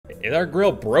Is our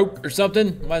grill broke or something?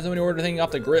 Why does nobody order anything off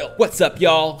the grill? What's up,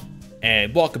 y'all?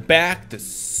 And welcome back to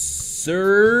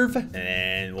Serve.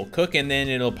 And we'll cook and then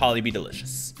it'll probably be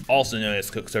delicious. Also known as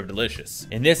Cook, Serve, Delicious.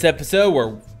 In this episode,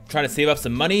 we're trying to save up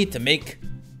some money to make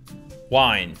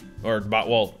wine.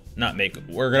 Well, not make,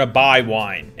 we're gonna buy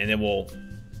wine and then we'll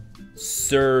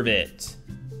serve it.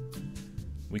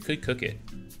 We could cook it.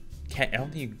 I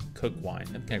don't think you can cook wine.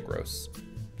 That's kind of gross.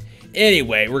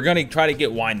 Anyway, we're gonna try to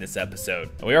get wine this episode.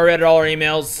 We already added all our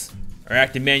emails, our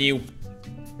active menu.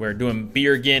 We're doing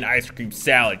beer again, ice cream,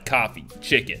 salad, coffee,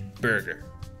 chicken, burger.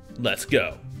 Let's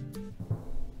go.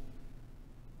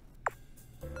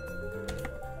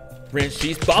 Ranch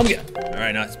cheese, bomga. All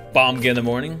right, now it's bomga in the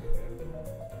morning.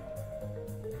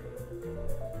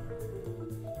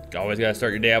 Always gotta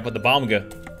start your day out with the bomga.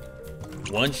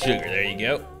 1 sugar, there you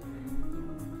go.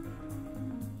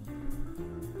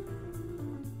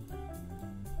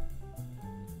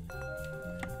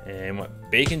 And what,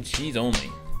 bacon, cheese only.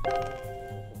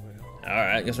 All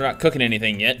right, guess we're not cooking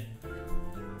anything yet.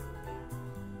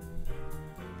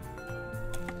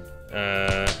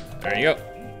 There you go.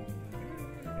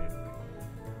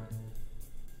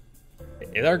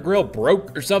 Is our grill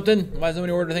broke or something? Why does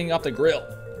nobody order anything off the grill?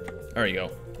 There you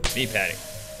go, beef patty.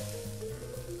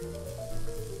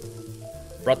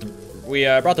 We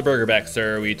brought the burger back,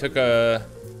 sir. We took the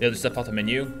other stuff off the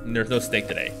menu, and there's no steak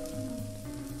today.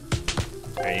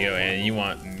 There you go, and you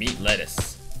want meat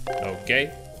lettuce.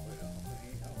 Okay.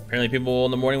 Apparently people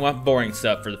in the morning want boring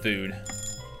stuff for the food.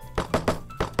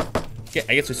 Yeah,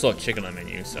 I guess we still have chicken on the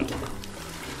menu, so.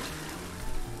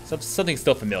 Something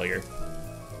still familiar.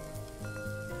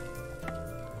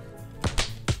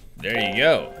 There you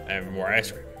go, and more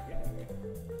ice cream.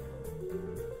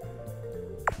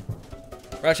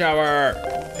 Rush hour!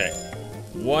 Okay,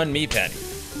 1 meat patty.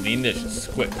 Clean dishes,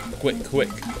 quick.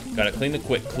 Gotta clean the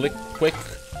quick, click.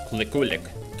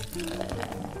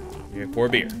 Here, pour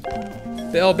beer.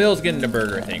 Bill's getting a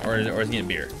burger, I think, or is he getting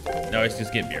beer? No, he's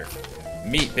just getting beer.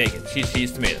 Meat, bacon,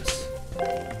 cheese, tomatoes.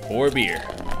 Pour beer.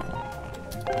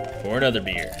 Pour another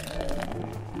beer.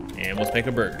 And let's make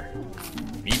a burger.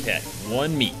 Meat patty,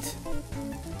 1 meat.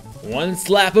 1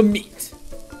 slab of meat.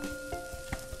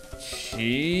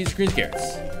 Cheese, greens,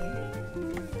 carrots.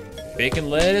 Bacon,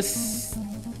 lettuce,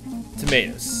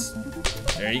 tomatoes.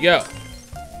 There you go.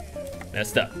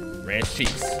 Messed up. Ranch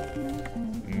cheese.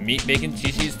 Meat, bacon,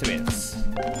 cheese, tomatoes.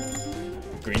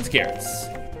 Greens, carrots.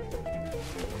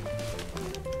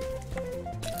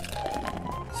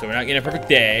 So we're not getting a perfect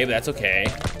day, but that's okay.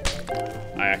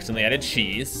 I accidentally added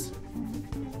cheese.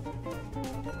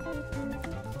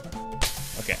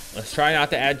 Okay, let's try not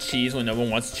to add cheese when no one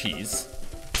wants cheese.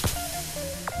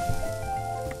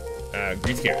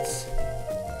 Greens, carrots.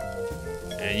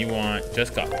 And you want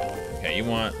just coffee. Okay, you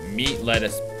want meat,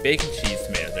 lettuce, bacon, cheese,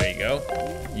 tomatoes. There you go.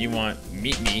 You want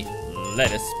meat,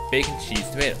 lettuce, bacon, cheese,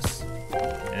 tomatoes.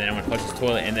 And then I'm gonna flush this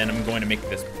toilet, and then I'm going to make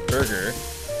this burger.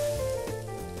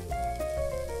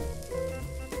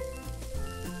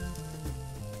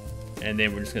 And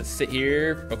then we're just gonna sit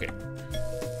here. Okay.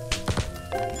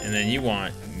 And then you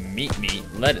want meat,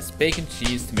 lettuce, bacon,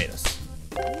 cheese, tomatoes.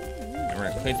 And we're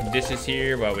gonna clean some dishes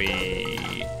here while we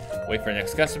wait for our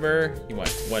next customer. You want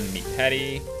 1 meat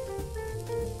patty.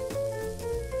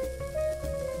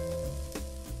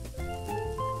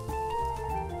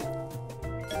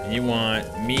 And you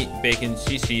want meat, bacon,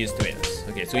 cheese, tomatoes.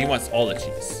 Okay, so he wants all the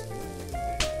cheese.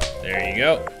 There you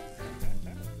go.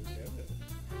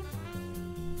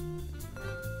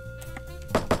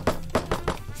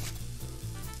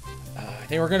 I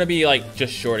think we're gonna be like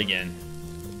just short again.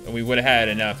 We would have had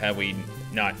enough had we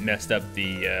not messed up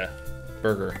the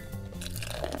burger.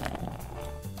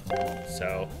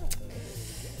 So,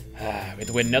 we have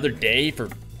to wait another day for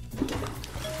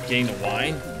getting the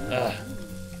wine.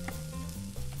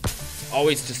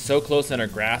 Always just so close in our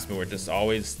grasp, and we're just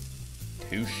always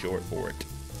too short for it.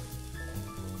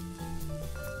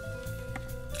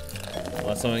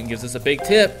 Unless someone gives us a big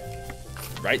tip.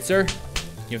 Right, sir?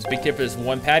 Give us a big tip for this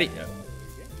 1 patty?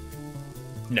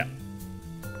 No.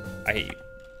 I hate you.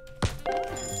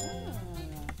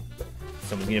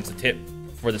 Someone's gonna give us a tip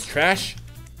for this trash?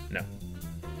 No.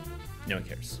 No one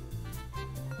cares.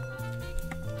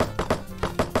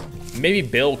 Maybe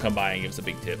Bill will come by and give us a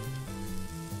big tip.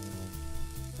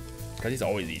 Because he's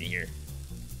always eating here.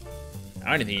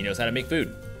 I don't even think he knows how to make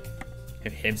food.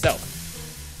 Himself.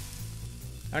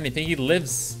 I don't even think he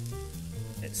lives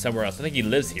somewhere else. I think he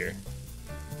lives here.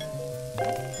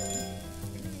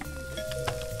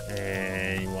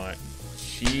 And you want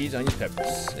cheese, onions,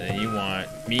 peppers. And you want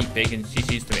meat, bacon,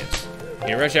 cheese, tomatoes.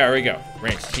 Okay, rush hour, here we go.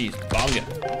 Ranch, cheese, bomga.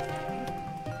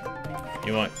 You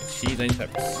You want cheese, onions,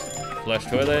 peppers. Flush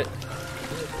toilet.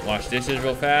 Wash dishes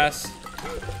real fast.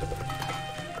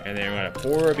 And then we're gonna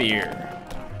pour a beer.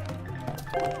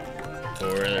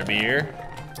 Pour another beer.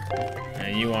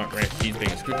 And you want ranch cheese,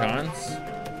 bacon, croutons.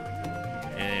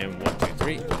 And 1, 2,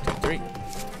 3, 1, 2, 3.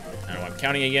 I know I'm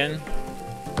counting again.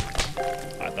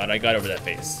 I thought I got over that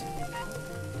face.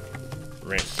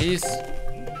 Ranch cheese.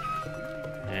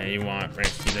 And you want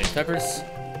ranch cheese, onions, peppers.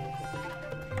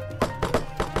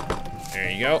 There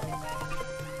you go.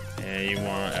 And you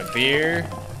want a beer.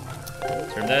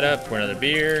 Serve that up, pour another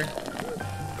beer.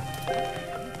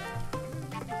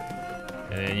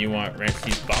 And then you want ranch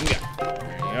cheese banga.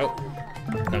 There you go.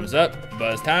 Thumbs up,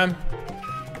 buzz time.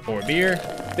 Pour beer.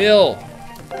 Bill!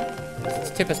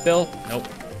 Let's tip us, Bill. Nope.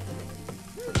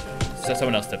 So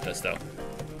someone else tipped us, though.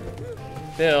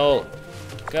 Bill,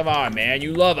 come on, man,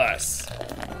 you love us.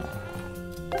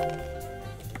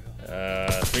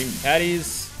 3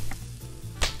 patties.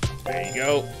 There you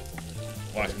go.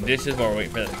 Washing dishes while we're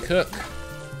waiting for that to cook.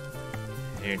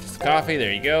 Here's just coffee.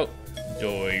 There you go.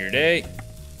 Enjoy your day.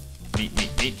 Meat,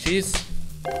 cheese.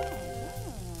 You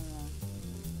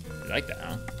like that,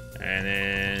 huh? And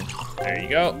then there you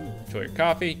go. Enjoy your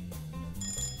coffee.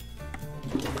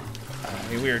 I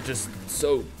mean, we are just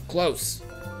so close.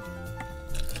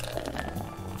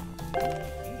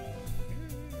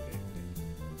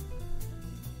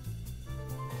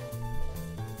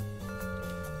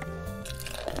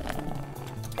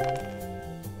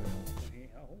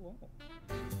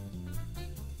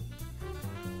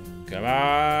 Come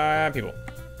on, people.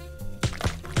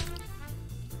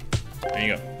 There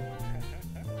you go.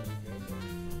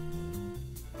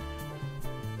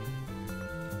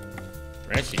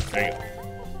 Ranch cheese, there you go.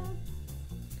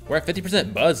 We're at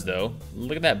 50% buzz, though.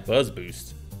 Look at that buzz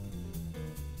boost.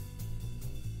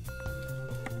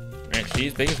 Ranch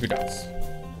cheese, bacon, croutons.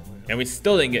 And we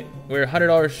still didn't get, we're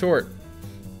 $100 short.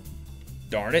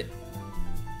 Darn it.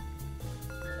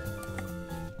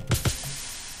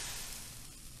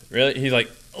 Really? He's like,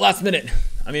 last minute.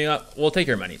 I mean, we'll take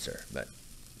your money, sir. But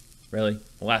really,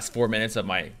 the last 4 minutes of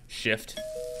my shift,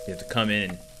 you have to come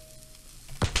in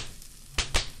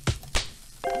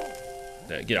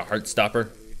and get a heart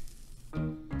stopper.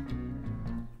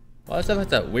 Well, that stuff has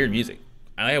that weird music.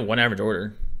 I only have one average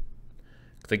order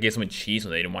because I gave someone cheese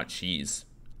when they didn't want cheese.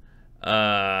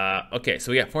 Okay, so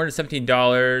we got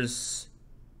 $417,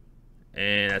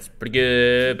 and that's pretty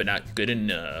good, but not good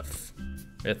enough.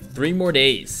 We have 3 more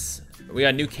days. We got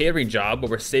a new catering job, but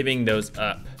we're saving those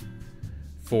up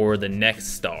for the next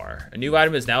star. A new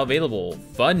item is now available.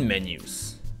 Fun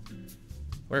menus.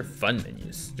 What are fun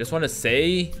menus? Just want to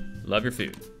say, love your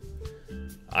food.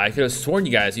 I could have sworn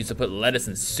you guys used to put lettuce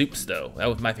in soups, though. That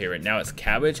was my favorite. Now it's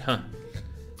cabbage, huh?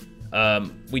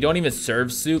 We don't even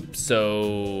serve soup,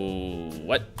 so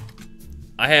what?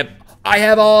 I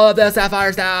have all of the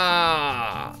sapphire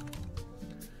stuff.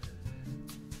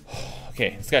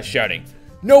 Okay, this guy's shouting.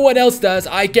 No one else does,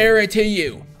 I guarantee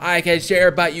you. I can share,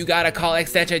 but you gotta call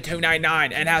extension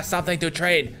 299 and have something to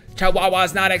trade.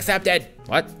 Chihuahua's not accepted.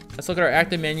 What? Let's look at our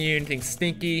active menu. Anything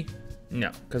stinky? No,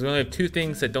 because we only have 2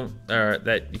 things that don't,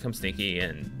 that become stinky,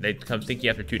 and they become stinky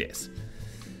after 2 days.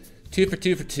 2 for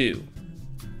 2 for 2.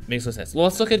 Makes no sense. Well,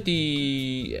 let's look at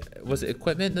the, was it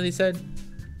equipment that he said?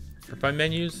 For fun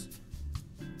menus?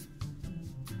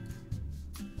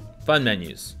 Fun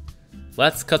menus.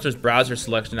 Lets customers browse their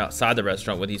selection outside the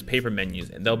restaurant with these paper menus,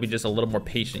 and they'll be just a little more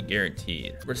patient,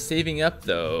 guaranteed. We're saving up,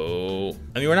 though.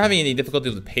 I mean, we're not having any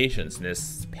difficulties with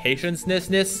patience-ness.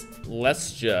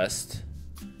 Let's just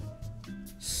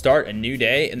start a new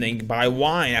day and then buy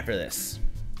wine after this.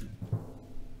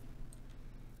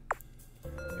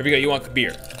 Here we go, you want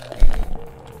beer.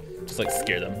 Just like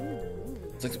scare them.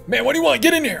 It's like, man, what do you want?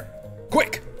 Get in here,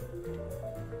 quick.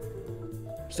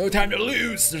 There's no time to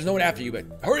lose. There's no one after you, but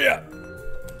hurry up.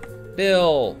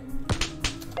 Bill.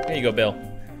 Here you go, Bill.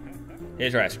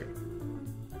 Here's your ice cream.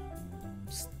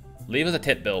 Just leave us a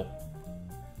tip, Bill.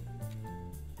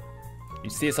 You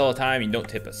see us all the time, you don't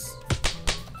tip us.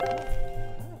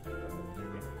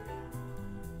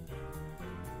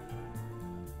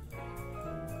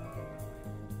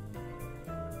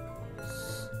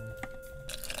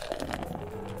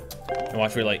 And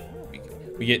watch,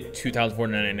 we get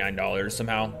 $2,499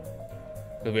 somehow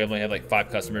because we only have like 5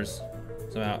 customers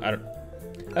somehow. I don't.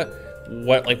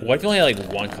 What if you only had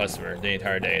like 1 customer the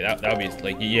entire day? That would be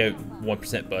like you have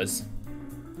 1% buzz.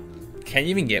 Can you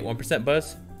even get 1%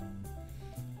 buzz?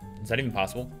 Is that even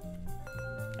possible?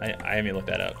 I haven't even looked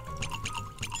that up.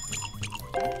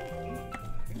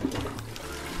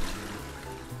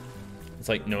 It's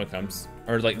like no one comes,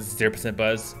 or like 0%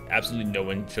 buzz. Absolutely no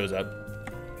one shows up.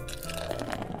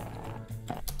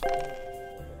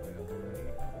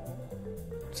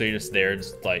 So you're just there,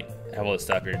 just like have all this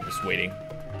stuff. You're just waiting.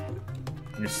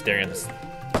 You're just staring at this.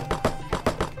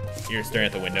 You're staring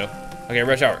at the window. Okay,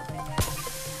 rush hour.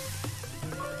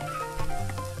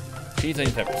 Cheese,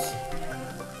 onion, peppers.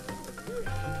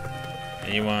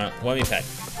 And you want one meat patty.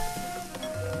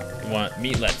 You want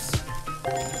meat, lettuce,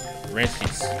 ranch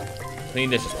cheese. Clean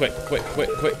dishes, quick.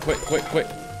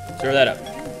 Serve that up.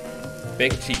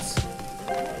 Bacon cheese.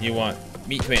 You want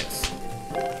meat, tomatoes.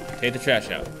 Take the trash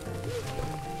out.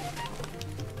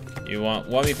 You want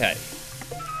one meat patty.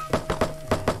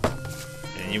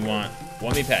 And you want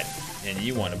one meat patty. And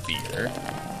you want a beer.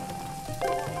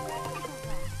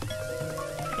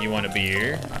 You want a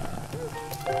beer.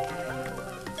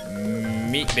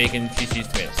 Meat, bacon, cheese,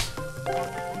 tomatoes.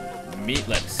 Meat,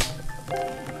 lettuce.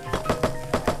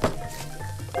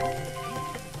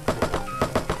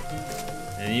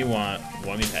 And you want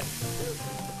one meat patty.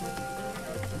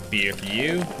 Beer for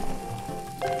you.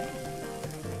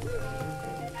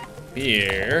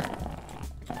 Beer.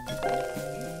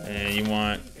 And you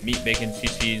want meat, bacon,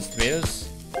 cheese, tomatoes.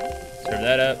 Serve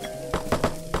that up.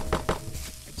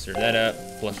 Serve that up.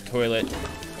 Flush the toilet.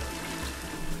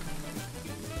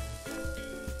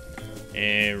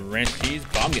 And ranch cheese,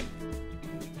 bomb it.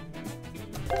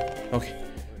 Okay,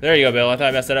 there you go, Bill. I thought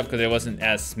I messed that up because it wasn't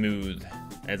as smooth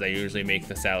as I usually make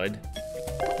the salad.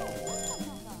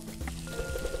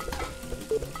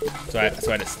 So I had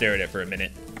to stare at it for a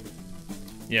minute.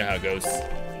 You know how it goes.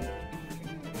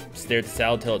 Stare at the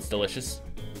salad till it's delicious.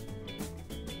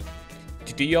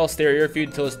 Do y'all stare at your food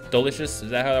until it's delicious?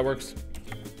 Is that how that works?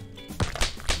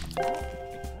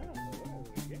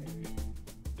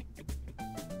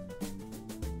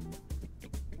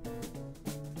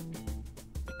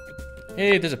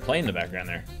 Hey, there's a plane in the background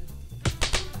there.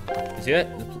 You see that?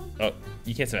 Oh,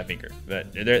 you can't see my finger,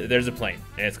 but there's a plane,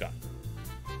 and it's gone.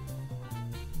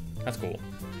 That's cool.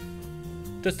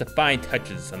 Just the fine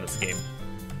touches on this game.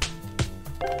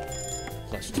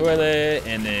 Flush the toilet,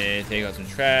 and then take out some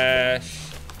trash.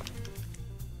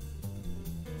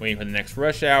 Waiting for the next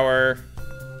rush hour.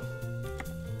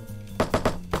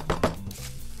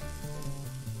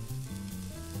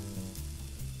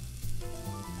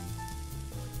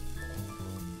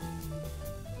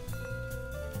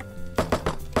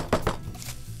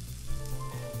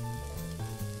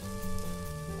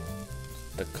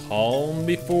 The calm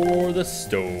before the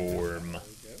storm.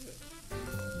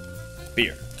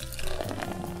 Beer.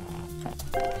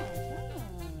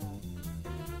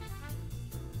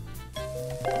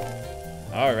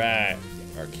 All right,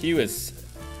 our queue is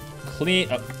clean.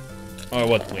 Oh, it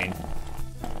was clean.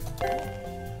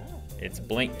 It's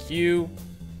blank queue.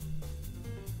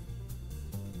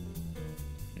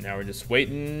 Now we're just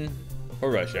waiting for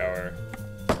rush hour.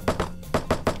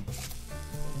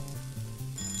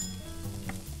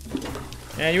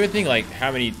 And you would think like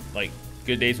how many like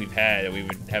good days we've had that we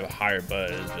would have a higher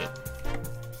buzz,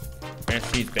 but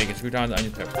ranch cheese, bacon, croutons,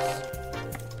 onion, peppers.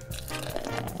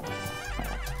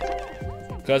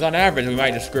 Because on average we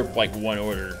might just script like one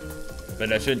order, but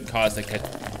that shouldn't cause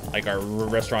like our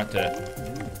restaurant to,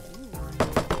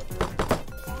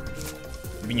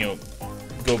 you know,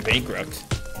 go bankrupt.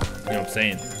 You know what I'm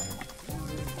saying?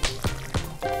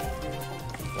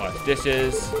 Wash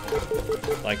dishes.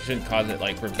 Like, shouldn't cause it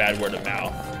like for bad word of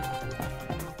mouth.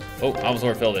 Oh, I almost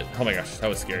overfilled it. Oh my gosh, that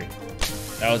was scary.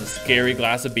 That was a scary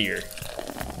glass of beer.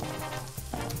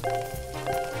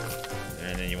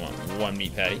 And then you want one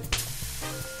meat patty.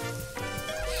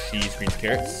 Cheese, greens,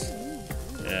 carrots.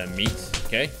 Meat,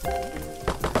 okay.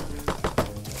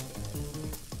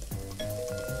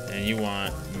 And you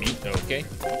want meat, okay.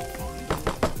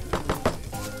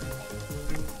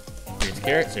 Greens,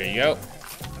 carrots, there you go.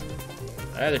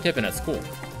 They're tipping us, cool.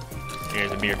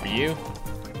 Here's a beer for you.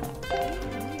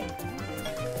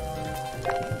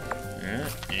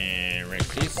 Alright, and ranch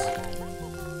cheese.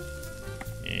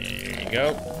 There you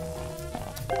go.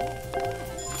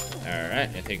 Alright,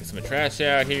 and taking some trash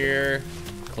out here.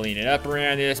 Clean it up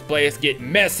around this place, get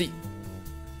messy.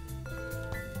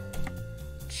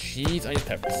 Cheese, onion,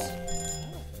 peppers.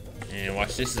 And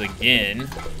watch this again.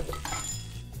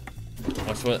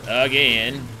 Watch what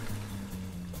again.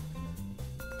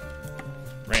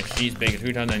 Ranch cheese, bacon,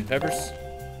 croutons, onion, peppers.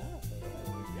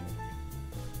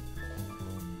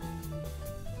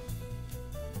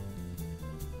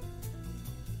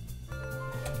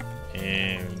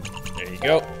 And there you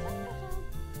go.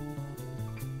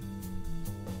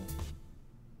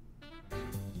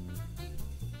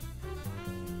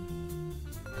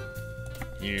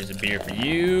 Here's a beer for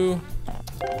you.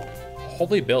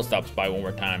 Hopefully Bill stops by one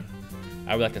more time.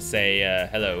 I would like to say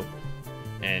hello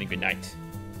and good night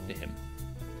to him.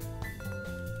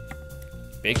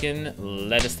 Bacon,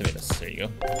 lettuce, tomatoes. There you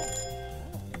go.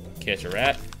 Catch a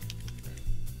rat.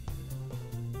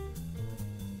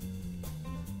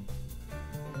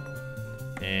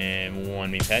 And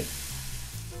 1 meat patty.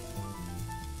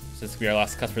 Since we are our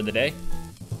last customer of the day,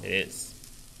 it is.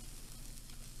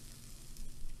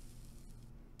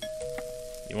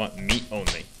 You want meat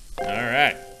only.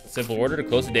 Alright. Simple order to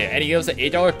close the day. And he gives us an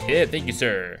 $8 tip. Thank you,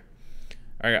 sir.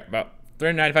 Alright, about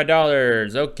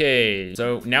 $395. Okay.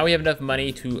 So now we have enough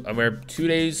money to we're 2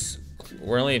 days.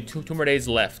 We're only have two more days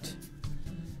left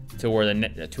to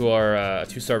our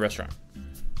 2-star restaurant.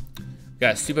 We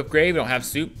got a soup upgrade. We don't have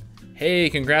soup. Hey,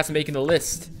 congrats on making the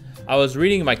list. I was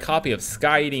reading my copy of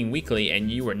Sky Eating Weekly,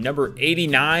 and you were number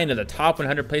 89 of the top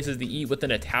 100 places to eat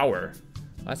within a tower.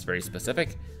 That's very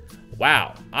specific.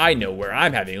 Wow, I know where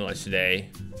I'm having lunch today.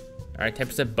 All right,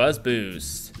 10% buzz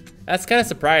boost. That's kind of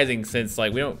surprising since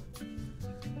like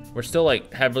we're still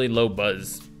like heavily low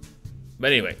buzz.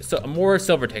 But anyway, so more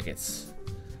silver tickets.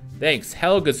 Thanks.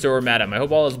 Hello, good sir or madam. I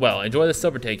hope all is well. Enjoy the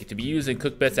silver ticket to be used in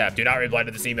CookBits app. Do not reply to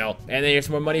this email. And then here's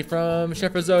some more money from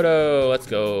Chef Risotto. Let's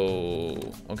go.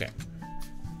 Okay.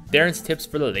 Darren's tips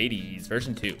for the ladies,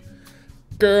 version 2.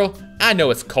 Girl, I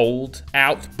know it's cold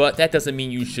out, but that doesn't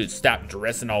mean you should stop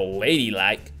dressing all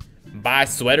ladylike. Buy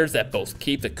sweaters that both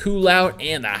keep the cool out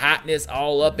and the hotness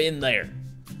all up in there.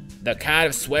 The kind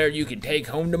of sweater you can take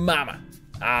home to mama.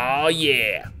 Oh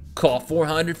yeah. Call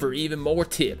 400 for even more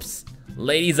tips.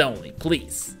 Ladies only,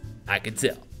 please. I can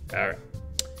tell. All right.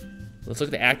 Let's look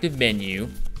at the active menu.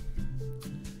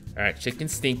 All right, chicken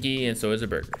stinky, and so is a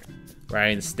burger. We're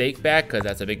adding the steak back because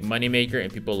that's a big money maker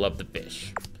and people love the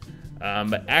fish.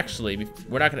 But actually,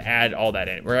 we're not gonna add all that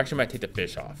in. We're actually gonna take the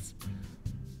fish off.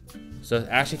 So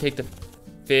actually take the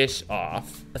fish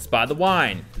off. Let's buy the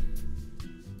wine.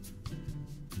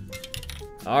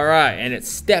 All right, and it's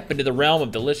step into the realm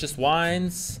of delicious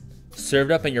wines.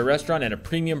 Served up in your restaurant at a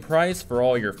premium price for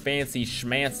all your fancy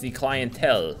schmancy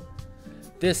clientele.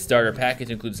 This starter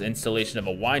package includes installation of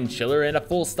a wine chiller and a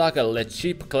full stock of Le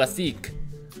Cheap Classique,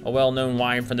 a well-known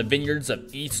wine from the vineyards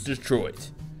of East Detroit.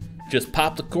 Just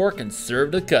pop the cork and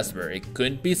serve the customer. It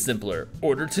couldn't be simpler.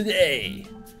 Order today.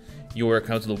 Your order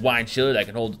comes with a wine chiller that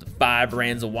can hold up to 5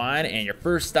 brands of wine and your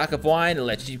first stock of wine,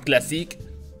 Le Cheap Classique,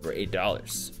 for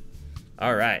 $8.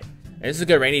 All right, and this is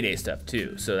good rainy day stuff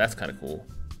too, so that's kind of cool.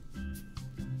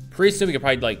 Pretty soon we could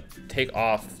probably like take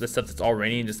off the stuff that's all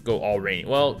rainy and just go all rainy.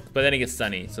 Well, but then it gets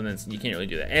sunny, so then you can't really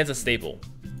do that. And it's a staple,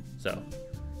 so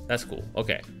that's cool.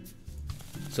 Okay,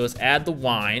 so let's add the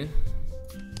wine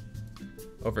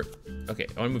over. Okay,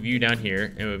 I want to move you down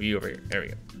here and move you over here. There we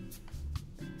go.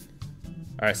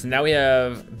 All right, so now we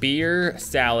have beer,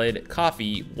 salad,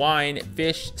 coffee, wine,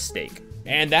 fish, steak.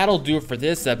 And that'll do it for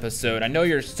this episode. I know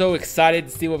you're so excited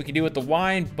to see what we can do with the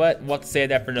wine, but we'll have to save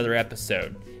that for another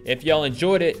episode. If y'all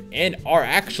enjoyed it and are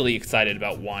actually excited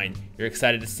about wine, you're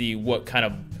excited to see what kind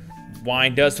of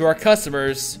wine does to our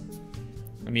customers.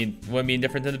 I mean, it wouldn't be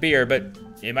different than the beer, but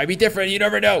it might be different. You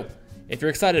never know. If you're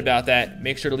excited about that,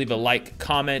 make sure to leave a like,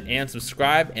 comment, and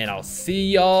subscribe, and I'll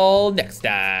see y'all next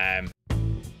time.